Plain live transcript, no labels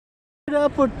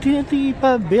Opportunity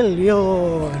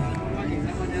Pavilion.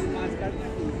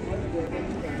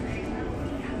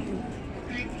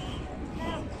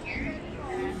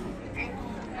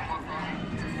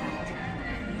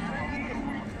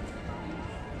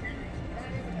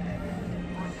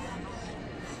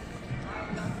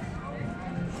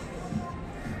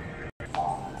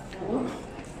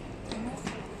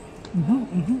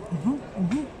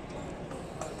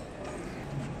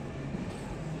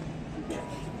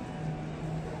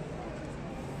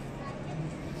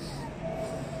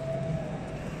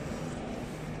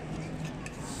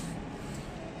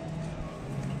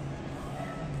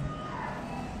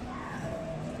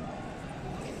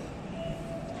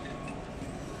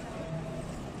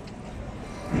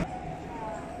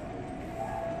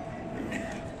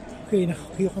 Okay,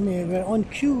 naka-queue kami. We're on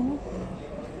queue.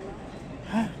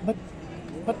 Ha? Ba't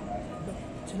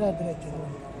sila diretso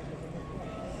doon?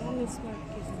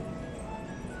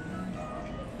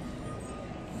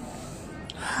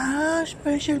 Ha?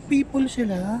 Special people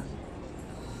sila?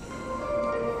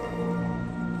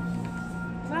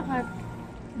 Bakit?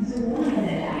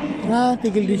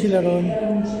 Tigil din sila ron.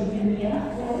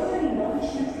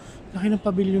 Laki ng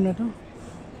pavilion na to.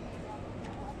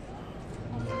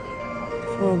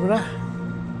 Sobra.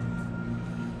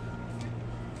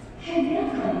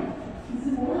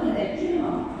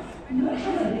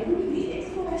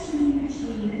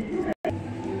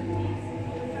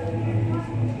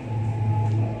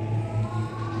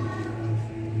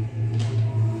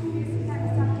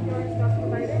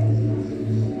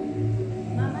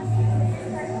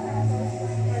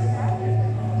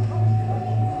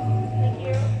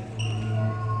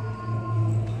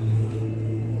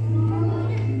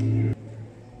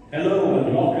 Hello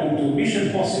and welcome to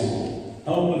Mission Possible,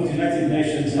 home of the United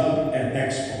Nations Hub and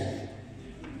Expo.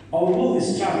 Our world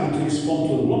is struggling to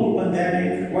respond to a global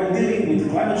pandemic while dealing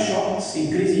with climate shocks,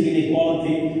 increasing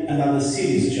inequality and other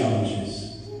serious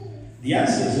challenges. The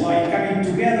answers lie coming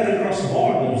together across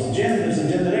borders, genders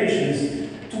and generations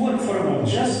to work for a more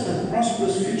just and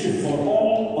prosperous future for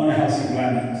all on a healthy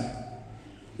planet.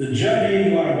 The journey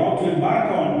you are about to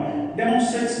embark on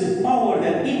demonstrates the power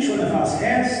that each one of us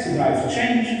has to drive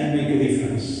change and make a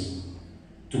difference.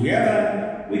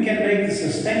 Together, we can make the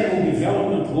Sustainable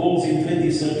Development Goals in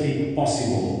 2030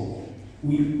 possible.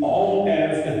 We all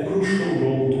have a crucial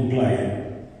role to play.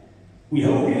 We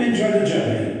hope you enjoy the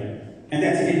journey and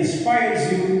that it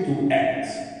inspires you to act.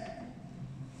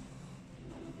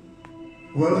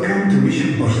 Welcome to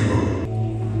Mission Possible.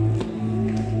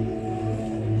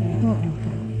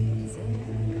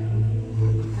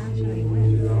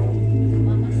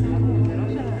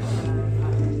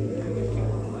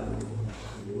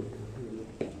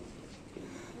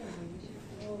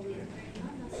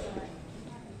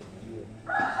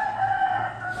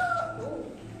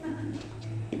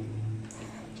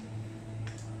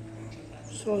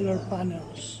 Solar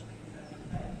panels.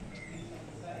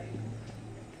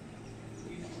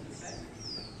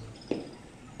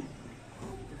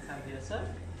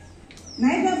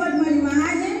 Na dapat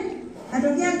malimahaje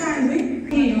atokea kambi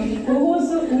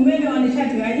kuhusu umeme wa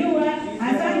nishati ya jua.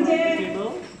 Asante.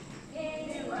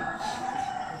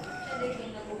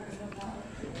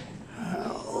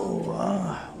 Oh,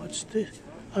 wow. What's this?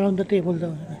 Around the table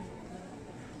down.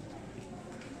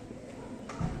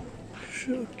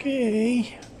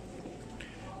 Okay.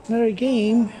 Another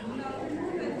game.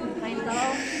 Kind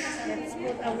of. Let's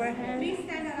put our hands. Please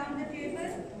stand around the table.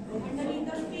 Underneath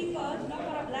the speakers, look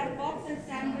for a black box and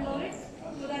stand below it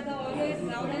so that the audio is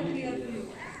loud and clear to you.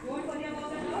 Don't worry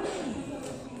about the noise.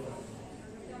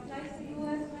 It applies to you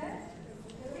as well.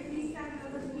 Please stand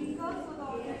below the speakers so the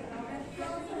audio is loud and clear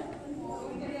to you. Don't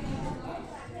worry about the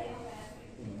noise.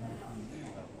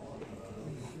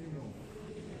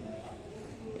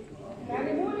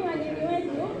 Karibuni wageni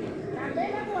wetu,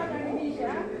 napenda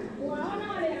kuwakaribisha kuwaona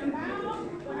wale ambao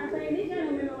wanafaidika na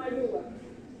umeme wa jua.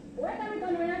 Weka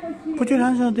mikono yako chini. Put your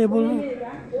hands on the table.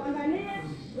 Uangalie.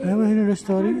 Ever heard the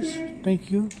stories?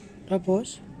 Thank you.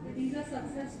 Tapos. These are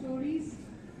success stories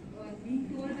being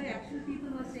told by actual people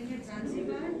who are staying at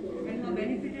Zanzibar and who are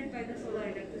benefited by the solar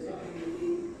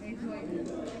electricity. Enjoy them.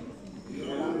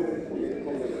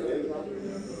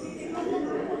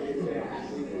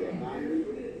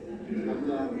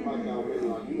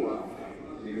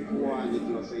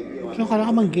 So, kala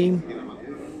ka mag-game.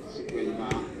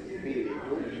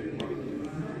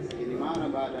 Lakini mara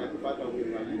baada ya kupata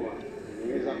umeme wa jua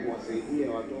nimeweza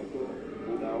kuwasaidia watoto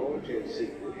muda wote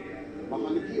usiku.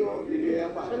 Mafanikio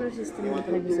niliyoyapata ni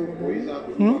watoto kuweza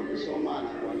kusoma na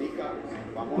kuandika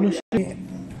pamoja.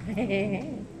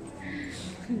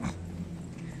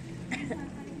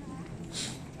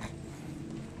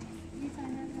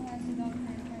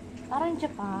 Parang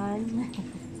Japan.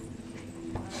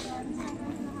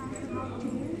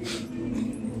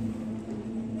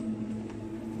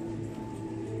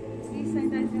 Please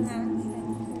sanitize your hands.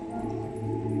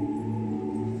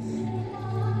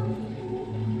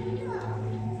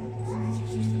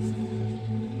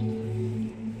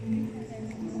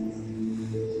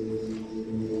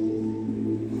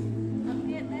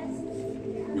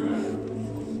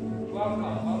 Welcome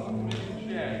to Mission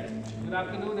Share. Good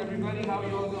afternoon, everybody. How are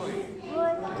you all doing?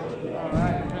 All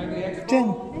right, enjoying the expo?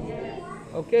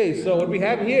 Okay, so what we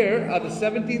have here are the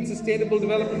 17 Sustainable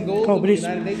Development Goals of the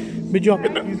United Nations. Video.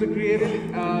 These are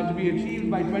created to be achieved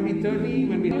by 2030.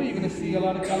 When you're going to see a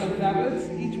lot of colored tablets.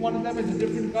 Each one of them is a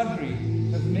different country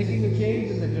that's making a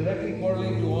change, and they directly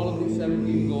correlate to all of these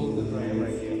 17 goals that are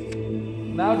right here.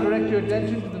 Now direct your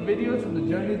attention to the videos from the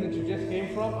journey that you just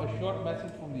came from, a short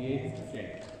message from the Agents of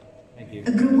Change. Thank you.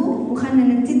 الجروب وخلنا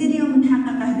نبتدي اليوم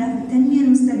نحقق أهداف التنمية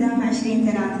المستدامة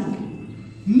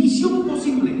 2030. Misión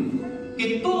posible,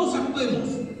 que todos actuemos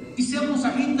y seamos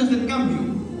agentes del cambio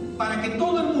para que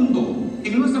todo el mundo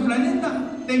en nuestro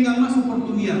planeta tenga más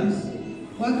oportunidades.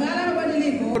 Go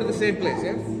to the same place,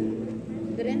 yeah?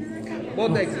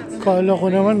 Both exits. Kala ko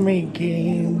naman may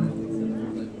game.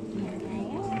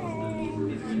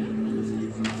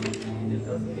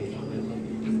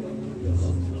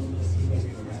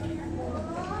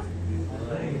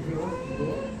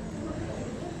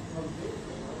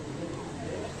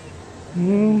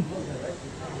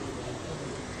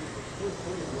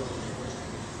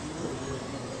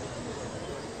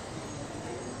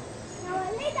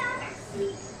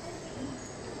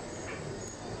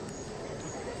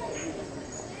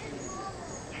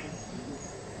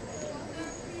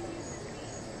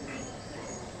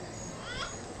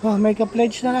 Oh, make a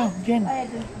pledge na lang, Jen. I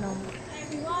don't know.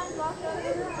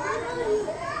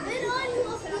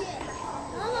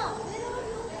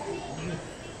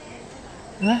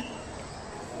 Ha?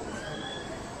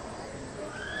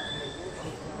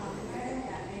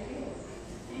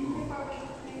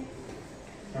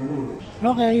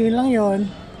 Okay, yun lang yun.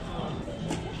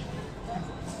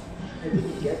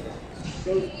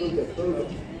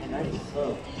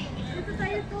 Dito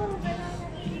tayo to.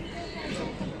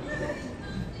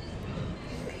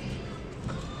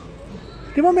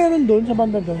 Di ba meron doon sa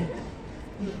banda doon?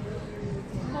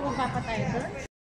 Magpapatay doon?